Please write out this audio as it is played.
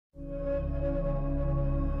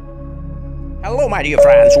Hello my dear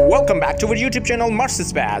friends, welcome back to our YouTube channel Mars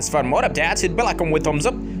Space. For more updates, hit bell icon with thumbs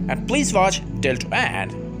up and please watch till to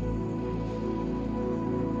end.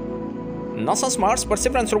 NASA's Mars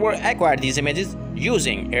Perseverance rover acquired these images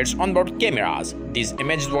using its onboard cameras. These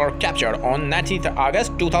images were captured on 19th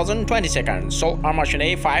August 2022, Solar Mission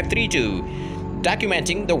A532,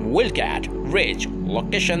 documenting the Wildcat Ridge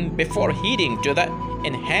location before heading to the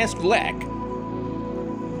enhanced lake.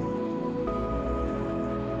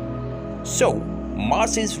 So,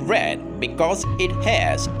 Mars is red because it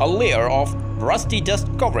has a layer of rusty dust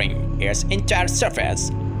covering its entire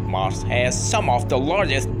surface. Mars has some of the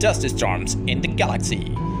largest dust storms in the galaxy,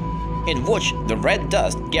 in which the red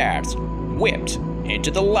dust gets whipped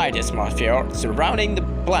into the light atmosphere surrounding the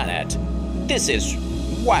planet. This is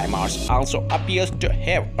why Mars also appears to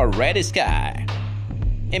have a red sky.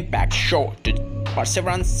 Impacts show to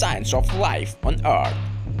Perseverance signs of life on Earth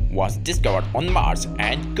was discovered on Mars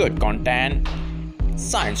and could contain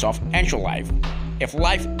signs of ancient life if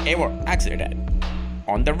life ever existed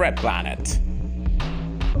on the red planet.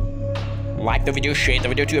 Like the video, share the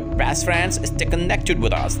video to your best friends, stay connected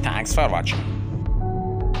with us. Thanks for watching.